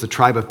course, is the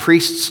tribe of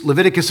priests.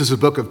 Leviticus is a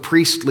book of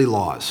priestly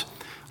laws,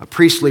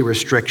 priestly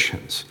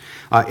restrictions.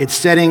 It's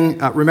setting,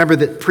 remember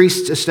that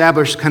priests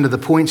established kind of the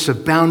points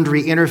of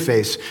boundary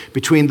interface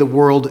between the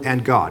world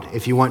and God.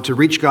 If you want to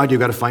reach God, you've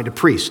got to find a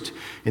priest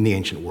in the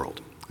ancient world.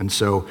 And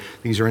so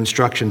these are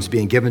instructions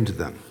being given to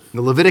them.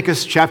 The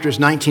Leviticus chapters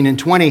 19 and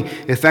 20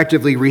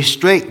 effectively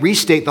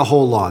restate the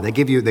whole law. They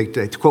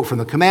quote from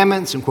the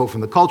commandments and quote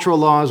from the cultural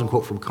laws and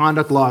quote from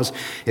conduct laws.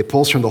 It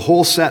pulls from the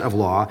whole set of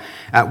law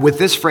with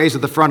this phrase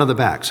at the front of the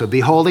back. So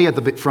be holy at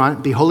the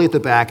front, be holy at the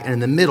back, and in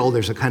the middle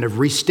there's a kind of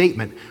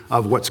restatement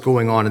of what's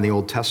going on in the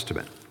Old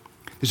Testament.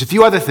 There's a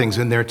few other things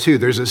in there too.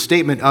 There's a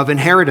statement of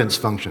inheritance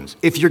functions.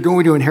 If you're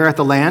going to inherit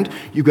the land,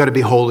 you've got to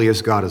be holy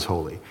as God is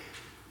holy.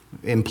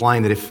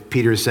 Implying that if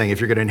Peter is saying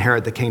if you're going to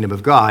inherit the kingdom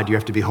of God, you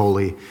have to be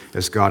holy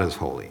as God is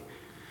holy.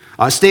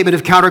 A statement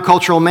of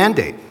countercultural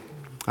mandate.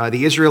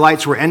 The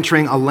Israelites were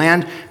entering a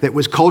land that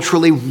was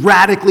culturally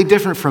radically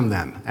different from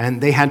them, and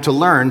they had to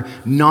learn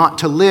not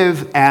to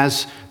live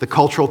as the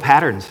cultural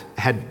patterns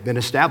had been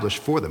established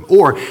for them.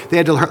 Or they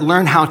had to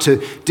learn how to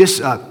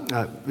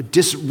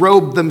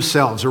disrobe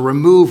themselves or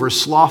remove or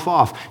slough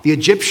off the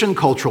Egyptian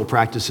cultural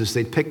practices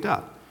they'd picked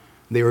up.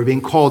 They were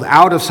being called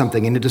out of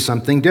something and into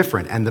something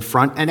different. And the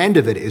front and end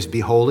of it is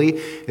be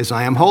holy as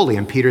I am holy.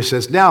 And Peter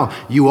says, now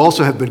you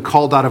also have been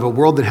called out of a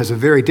world that has a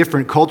very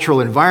different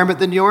cultural environment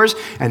than yours.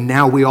 And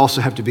now we also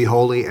have to be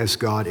holy as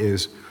God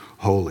is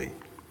holy.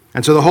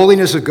 And so the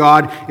holiness of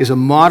God is a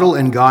model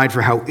and guide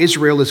for how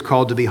Israel is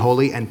called to be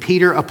holy. And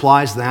Peter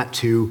applies that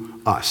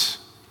to us.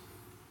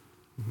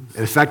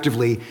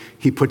 Effectively,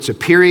 he puts a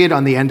period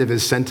on the end of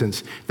his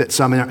sentence that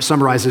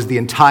summarizes the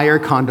entire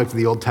conduct of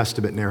the Old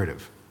Testament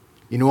narrative.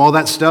 You know all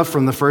that stuff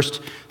from the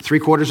first 3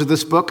 quarters of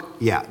this book?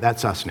 Yeah,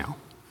 that's us now.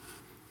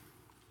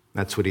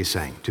 That's what he's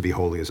saying, to be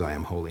holy as I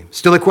am holy.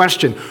 Still a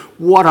question,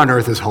 what on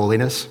earth is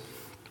holiness?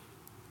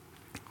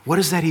 What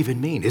does that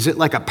even mean? Is it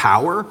like a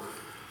power?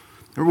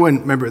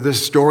 Remember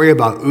this story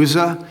about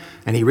Uzzah?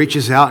 And he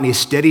reaches out and he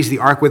steadies the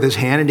ark with his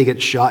hand and he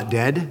gets shot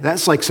dead?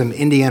 That's like some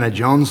Indiana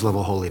Jones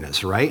level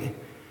holiness, right?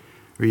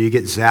 Where you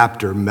get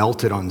zapped or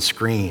melted on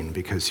screen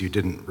because you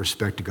didn't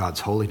respect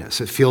God's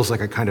holiness. It feels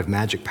like a kind of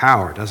magic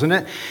power, doesn't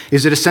it?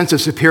 Is it a sense of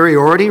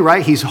superiority,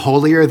 right? He's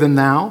holier than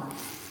thou.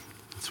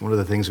 It's one of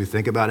the things we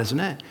think about, isn't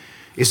it?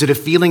 Is it a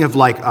feeling of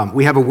like,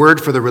 we have a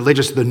word for the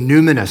religious, the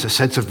numinous, a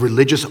sense of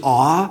religious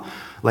awe?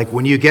 Like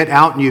when you get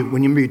out and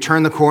when you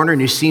turn the corner and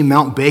you see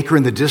Mount Baker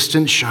in the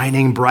distance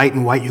shining bright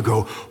and white, you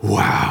go,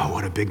 wow,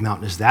 what a big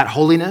mountain. Is that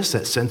holiness,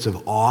 that sense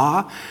of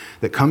awe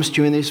that comes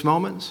to you in these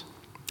moments?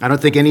 I don't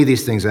think any of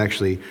these things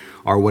actually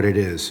are what it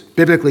is.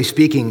 Biblically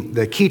speaking,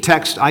 the key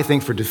text, I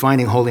think, for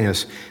defining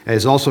holiness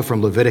is also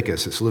from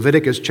Leviticus. It's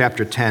Leviticus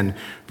chapter 10,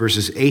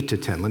 verses 8 to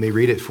 10. Let me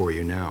read it for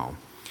you now.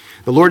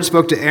 The Lord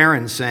spoke to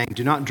Aaron, saying,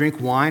 do not drink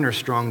wine or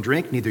strong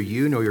drink, neither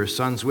you nor your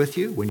sons with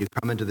you, when you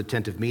come into the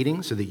tent of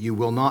meeting, so that you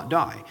will not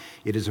die.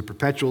 It is a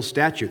perpetual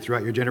statute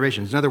throughout your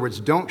generations. In other words,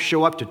 don't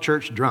show up to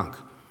church drunk.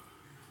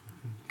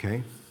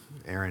 Okay?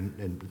 Aaron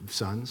and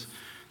sons.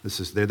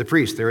 They're the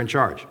priests. They're in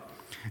charge.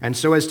 And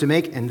so as to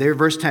make, and there,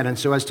 verse 10, and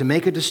so as to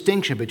make a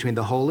distinction between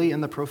the holy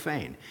and the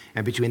profane,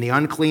 and between the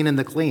unclean and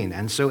the clean,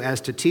 and so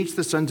as to teach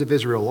the sons of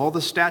Israel all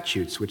the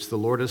statutes which the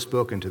Lord has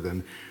spoken to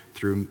them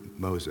through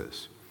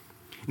Moses.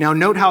 Now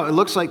note how it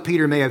looks like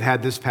Peter may have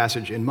had this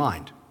passage in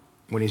mind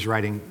when he's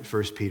writing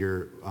 1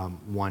 Peter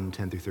 1,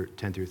 10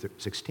 through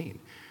 16.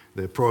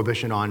 The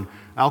prohibition on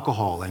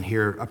alcohol, and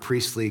here a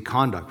priestly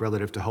conduct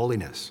relative to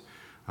holiness.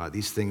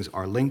 These things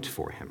are linked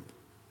for him.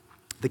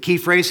 The key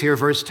phrase here,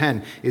 verse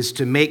 10, is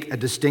to make a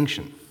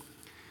distinction.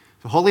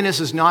 So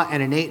holiness is not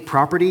an innate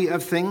property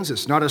of things.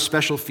 It's not a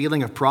special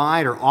feeling of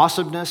pride or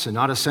awesomeness and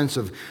not a sense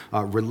of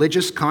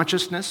religious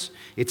consciousness.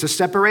 It's a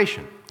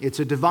separation. It's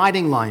a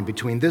dividing line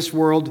between this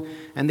world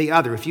and the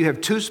other. If you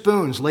have 2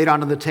 spoons laid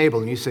out on the table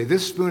and you say,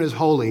 this spoon is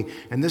holy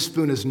and this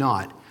spoon is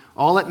not,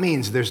 All it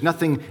means, there's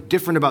nothing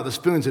different about the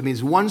spoons. It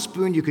means one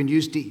spoon you can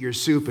use to eat your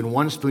soup and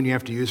one spoon you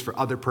have to use for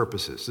other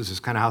purposes. This is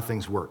kind of how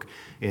things work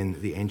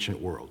in the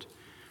ancient world.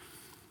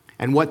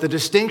 And what the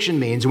distinction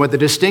means, and what the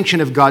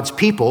distinction of God's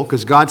people,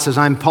 because God says,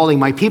 I'm calling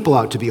my people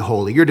out to be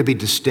holy. You're to be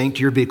distinct.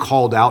 You're to be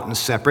called out and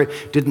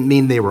separate. Didn't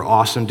mean they were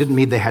awesome. Didn't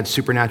mean they had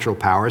supernatural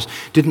powers.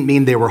 Didn't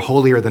mean they were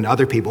holier than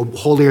other people,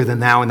 holier than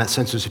thou in that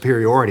sense of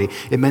superiority.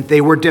 It meant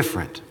they were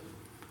different,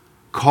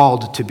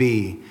 called to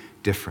be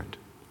different,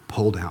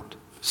 pulled out,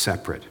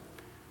 separate.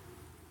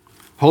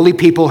 Holy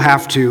people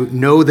have to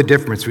know the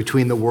difference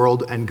between the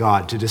world and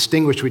God, to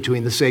distinguish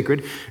between the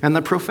sacred and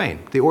the profane,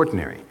 the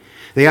ordinary.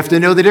 They have to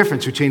know the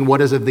difference between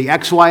what is of the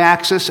XY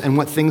axis and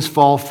what things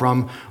fall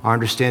from our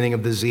understanding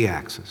of the Z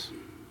axis.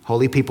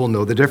 Holy people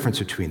know the difference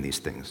between these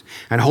things.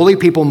 And holy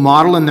people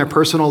model in their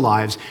personal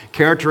lives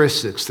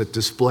characteristics that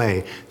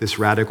display this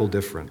radical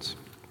difference.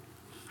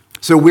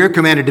 So we're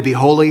commanded to be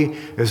holy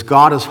as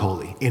God is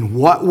holy. In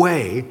what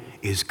way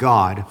is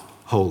God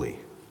holy?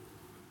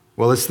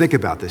 Well, let's think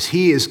about this.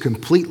 He is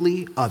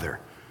completely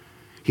other.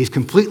 He's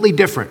completely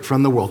different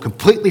from the world,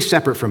 completely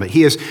separate from it.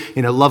 He is,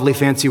 in a lovely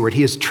fancy word,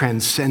 he is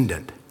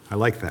transcendent. I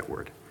like that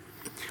word.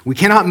 We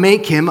cannot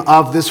make him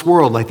of this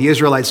world like the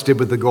Israelites did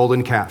with the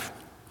golden calf.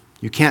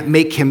 You can't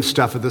make him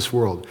stuff of this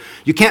world.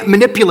 You can't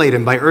manipulate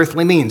him by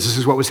earthly means. This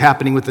is what was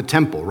happening with the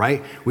temple,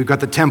 right? We've got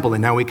the temple,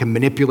 and now we can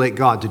manipulate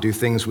God to do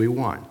things we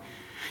want.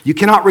 You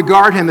cannot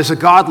regard him as a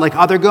God like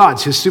other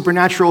gods. His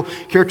supernatural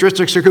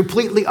characteristics are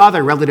completely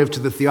other relative to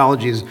the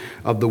theologies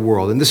of the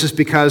world. And this is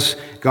because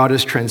God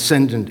is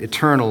transcendent,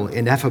 eternal,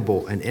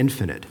 ineffable, and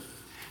infinite.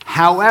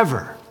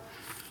 However,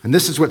 and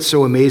this is what's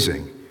so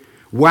amazing,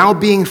 while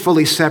being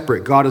fully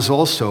separate, God is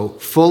also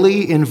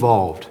fully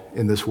involved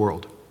in this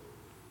world.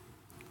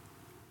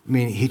 I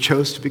mean, he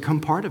chose to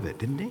become part of it,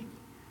 didn't he?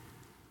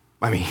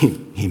 I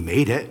mean, he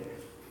made it.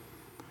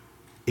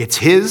 It's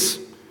his.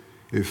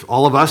 If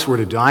all of us were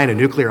to die in a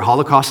nuclear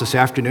holocaust this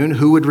afternoon,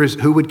 who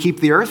would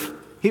keep the earth?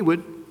 He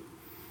would.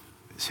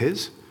 It's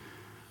his.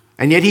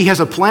 And yet he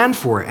has a plan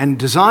for it and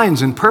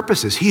designs and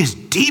purposes. He is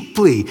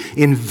deeply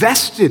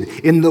invested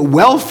in the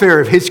welfare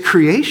of his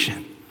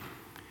creation.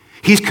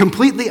 He's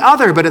completely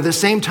other, but at the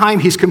same time,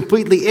 he's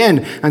completely in.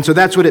 And so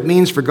that's what it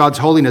means for God's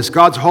holiness.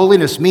 God's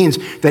holiness means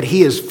that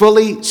he is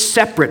fully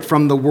separate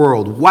from the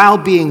world while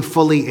being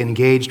fully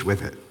engaged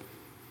with it.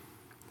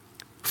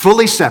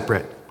 Fully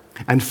separate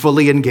and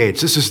fully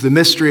engaged. This is the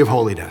mystery of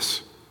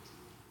holiness.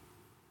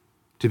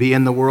 To be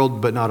in the world,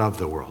 but not of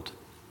the world.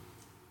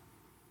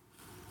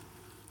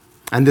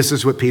 And this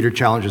is what Peter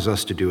challenges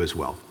us to do as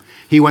well.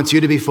 He wants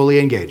you to be fully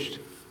engaged,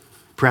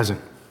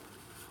 present,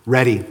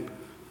 ready,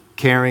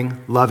 caring,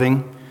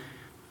 loving.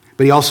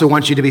 But he also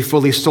wants you to be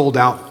fully sold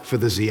out for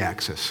the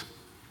Z-axis.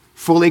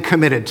 Fully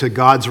committed to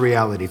God's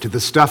reality, to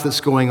the stuff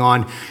that's going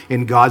on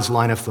in God's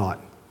line of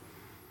thought.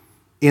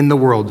 In the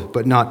world,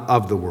 but not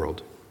of the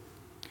world.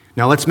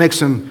 Now let's make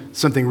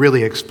something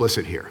really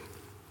explicit here.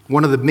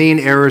 One of the main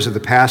errors of the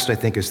past, I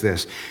think, is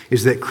this,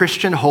 is that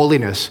Christian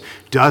holiness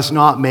does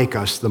not make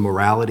us the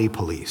morality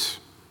police.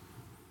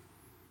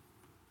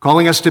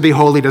 Calling us to be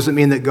holy doesn't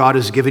mean that God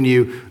has given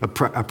you a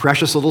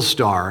precious little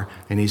star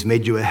and he's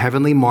made you a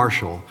heavenly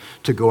marshal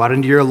to go out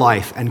into your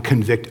life and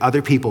convict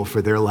other people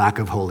for their lack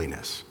of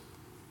holiness.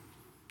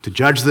 To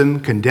judge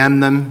them, condemn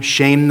them,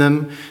 shame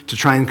them, to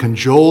try and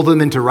cajole them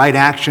into right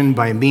action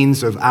by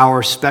means of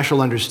our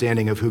special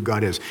understanding of who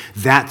God is.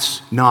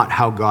 That's not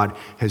how God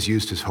has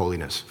used his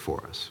holiness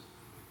for us.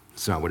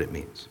 It's not what it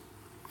means.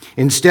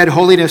 Instead,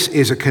 holiness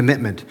is a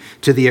commitment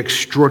to the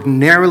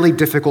extraordinarily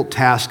difficult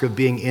task of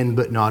being in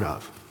but not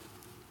of.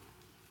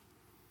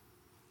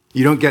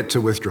 You don't get to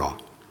withdraw.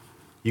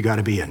 You got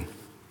to be in.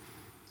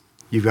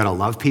 You've got to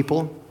love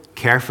people,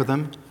 care for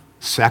them,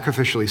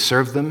 sacrificially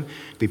serve them,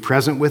 be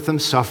present with them,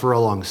 suffer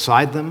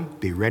alongside them,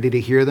 be ready to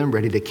hear them,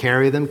 ready to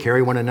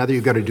carry one another.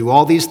 You've got to do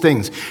all these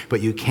things,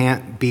 but you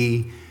can't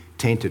be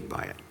tainted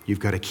by it. You've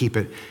got to keep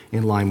it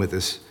in line with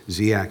this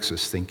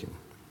Z-axis thinking.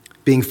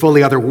 Being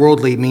fully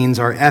otherworldly means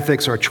our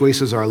ethics, our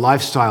choices, our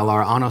lifestyle,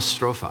 our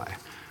anastrophi.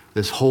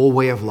 This whole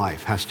way of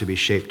life has to be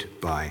shaped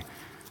by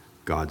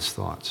God's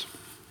thoughts.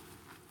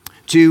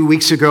 2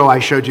 weeks ago, I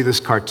showed you this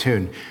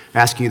cartoon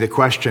asking you the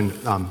question,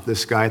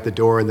 this guy at the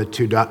door and the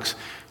two ducks,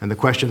 and the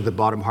question at the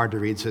bottom, hard to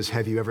read, says,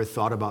 have you ever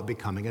thought about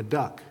becoming a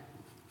duck?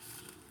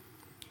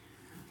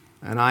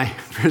 And I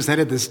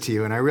presented this to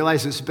you, and I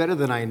realized it's better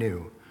than I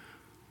knew.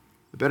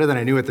 Better than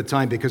I knew at the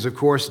time, because, of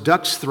course,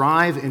 ducks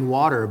thrive in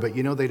water, but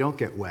you know they don't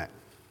get wet.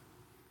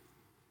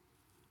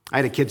 I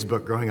had a kid's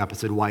book growing up that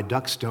said, why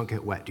ducks don't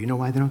get wet. Do you know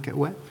why they don't get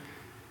wet?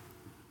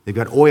 They've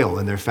got oil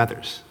in their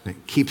feathers.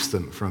 It keeps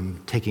them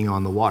from taking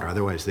on the water.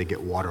 Otherwise, they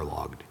get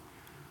waterlogged.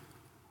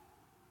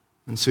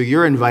 And so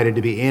you're invited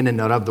to be in and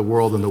not of the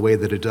world in the way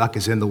that a duck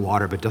is in the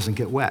water but doesn't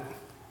get wet.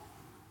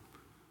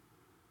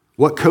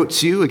 What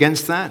coats you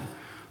against that?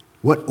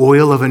 What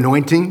oil of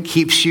anointing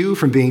keeps you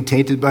from being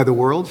tainted by the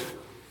world?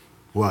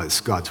 Was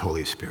God's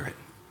Holy Spirit.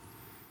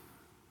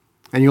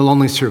 And you'll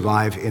only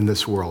survive in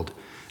this world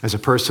as a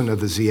person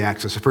of the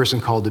Z-axis, a person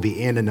called to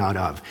be in and not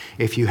of,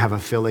 if you have a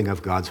filling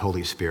of God's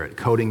Holy Spirit,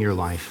 coating your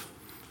life,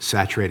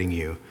 saturating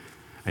you,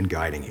 and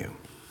guiding you.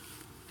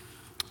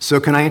 So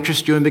can I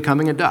interest you in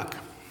becoming a duck?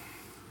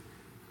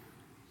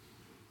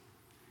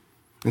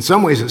 In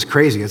some ways, it's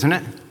crazy, isn't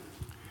it?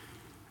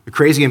 A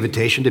crazy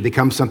invitation to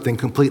become something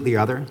completely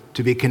other,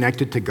 to be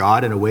connected to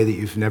God in a way that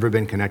you've never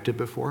been connected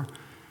before,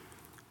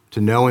 to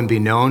know and be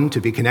known,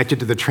 to be connected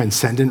to the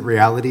transcendent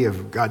reality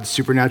of God's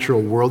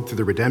supernatural world through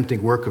the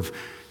redempting work of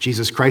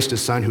Jesus Christ,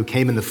 his Son, who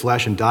came in the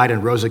flesh and died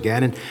and rose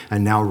again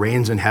and now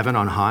reigns in heaven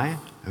on high.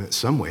 And in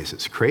some ways,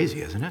 it's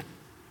crazy, isn't it?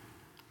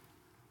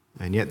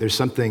 And yet there's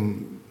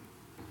something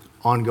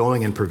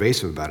ongoing and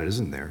pervasive about it,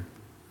 isn't there?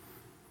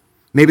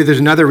 Maybe there's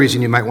another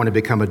reason you might want to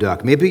become a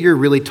duck. Maybe you're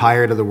really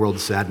tired of the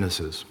world's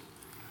sadnesses,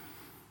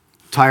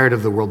 tired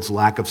of the world's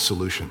lack of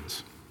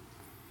solutions.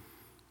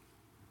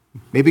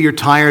 Maybe you're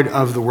tired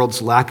of the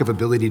world's lack of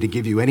ability to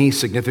give you any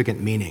significant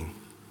meaning.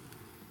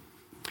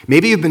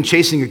 Maybe you've been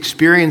chasing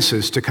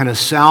experiences to kind of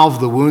salve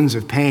the wounds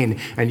of pain,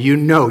 and you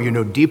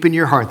know deep in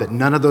your heart that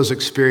none of those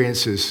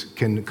experiences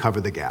can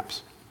cover the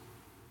gaps.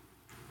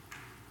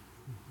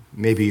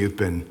 Maybe you've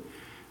been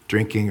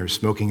drinking or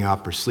smoking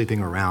up or sleeping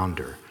around,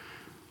 or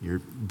your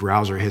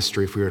browser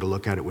history, if we were to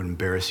look at it, would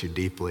embarrass you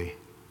deeply.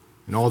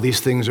 And all these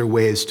things are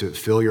ways to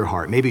fill your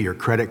heart. Maybe your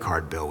credit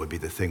card bill would be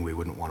the thing we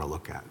wouldn't want to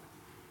look at.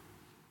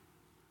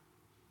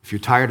 If you're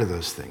tired of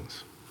those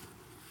things,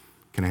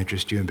 can I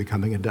interest you in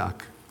becoming a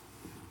duck?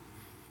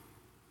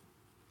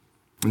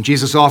 And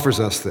Jesus offers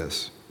us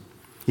this.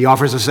 He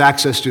offers us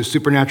access to a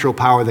supernatural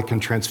power that can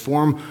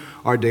transform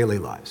our daily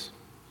lives.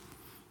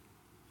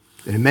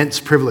 An immense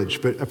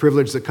privilege, but a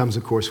privilege that comes,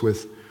 of course,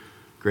 with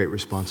great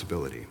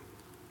responsibility.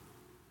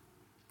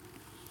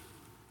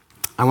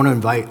 I want to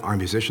invite our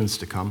musicians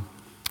to come,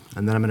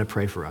 and then I'm going to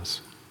pray for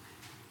us.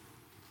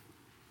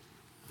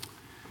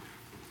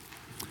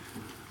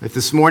 If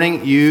this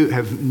morning you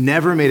have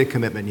never made a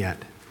commitment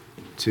yet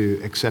to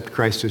accept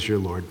Christ as your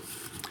Lord,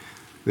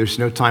 there's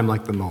no time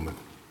like the moment.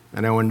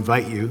 And I will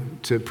invite you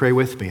to pray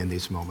with me in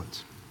these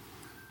moments.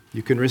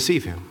 You can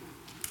receive him,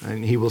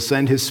 and he will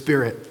send his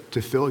Spirit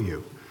to fill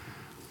you.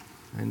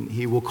 And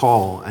he will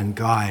call and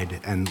guide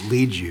and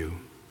lead you.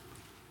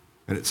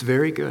 And it's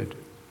very good.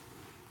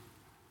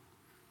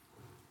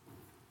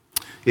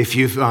 If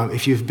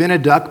you've been a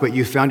duck but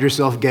you found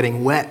yourself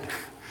getting wet,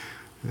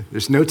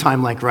 there's no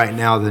time like right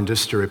now than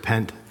just to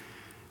repent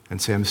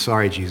and say, I'm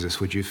sorry,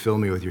 Jesus, would you fill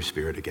me with your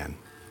Spirit again?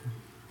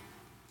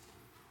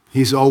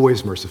 He's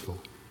always merciful.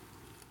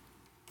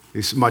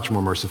 He's much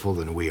more merciful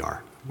than we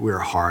are. We're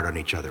hard on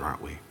each other,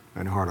 aren't we?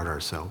 And hard on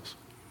ourselves.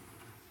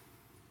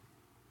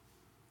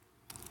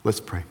 Let's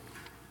pray.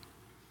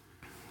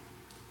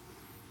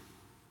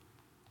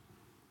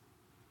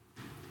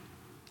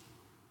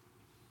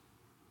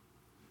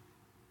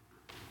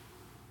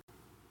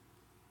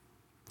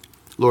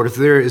 Lord, if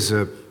there is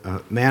a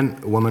man,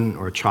 a woman,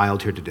 or a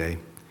child here today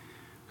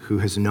who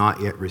has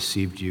not yet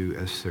received you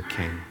as their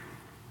King,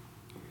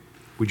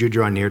 would you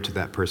draw near to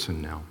that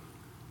person now?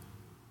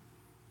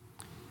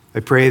 I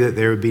pray that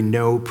there would be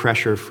no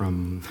pressure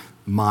from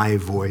my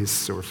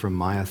voice or from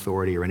my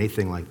authority or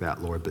anything like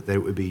that, Lord, but that it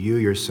would be you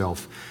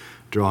yourself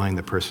drawing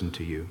the person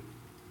to you.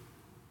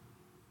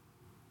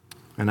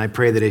 And I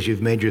pray that as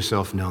you've made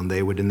yourself known,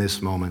 they would in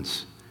this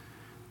moment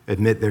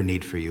admit their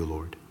need for you,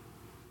 Lord.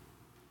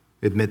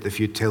 Admit the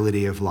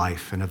futility of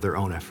life and of their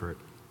own effort.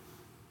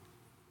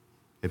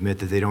 Admit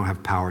that they don't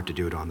have power to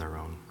do it on their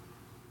own.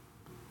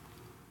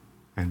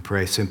 And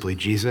pray simply,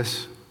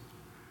 Jesus,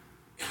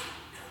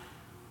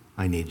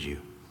 I need you.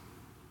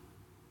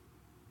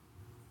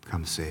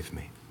 Come save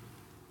me.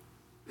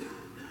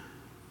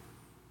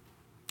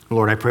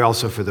 Lord, I pray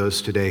also for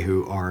those today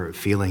who are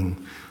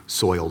feeling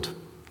soiled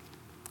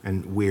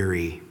and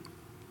weary,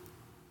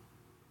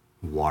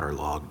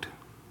 waterlogged.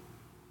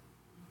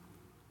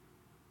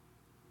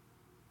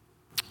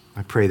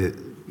 I pray that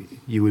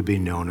you would be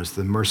known as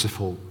the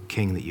merciful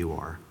King that you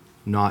are,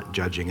 not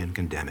judging and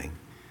condemning,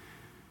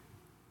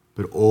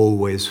 but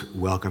always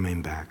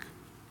welcoming back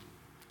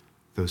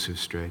those who've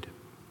strayed.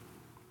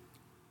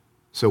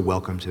 So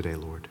welcome today,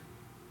 Lord.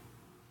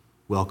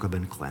 Welcome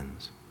and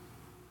cleanse.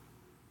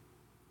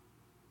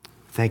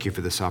 Thank you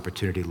for this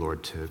opportunity,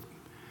 Lord, to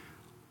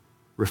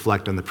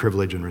reflect on the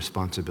privilege and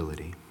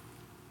responsibility.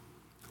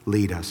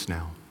 Lead us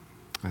now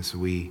as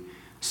we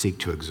seek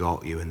to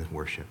exalt you in the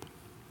worship.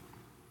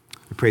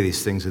 We pray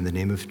these things in the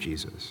name of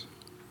Jesus.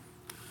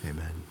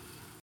 Amen.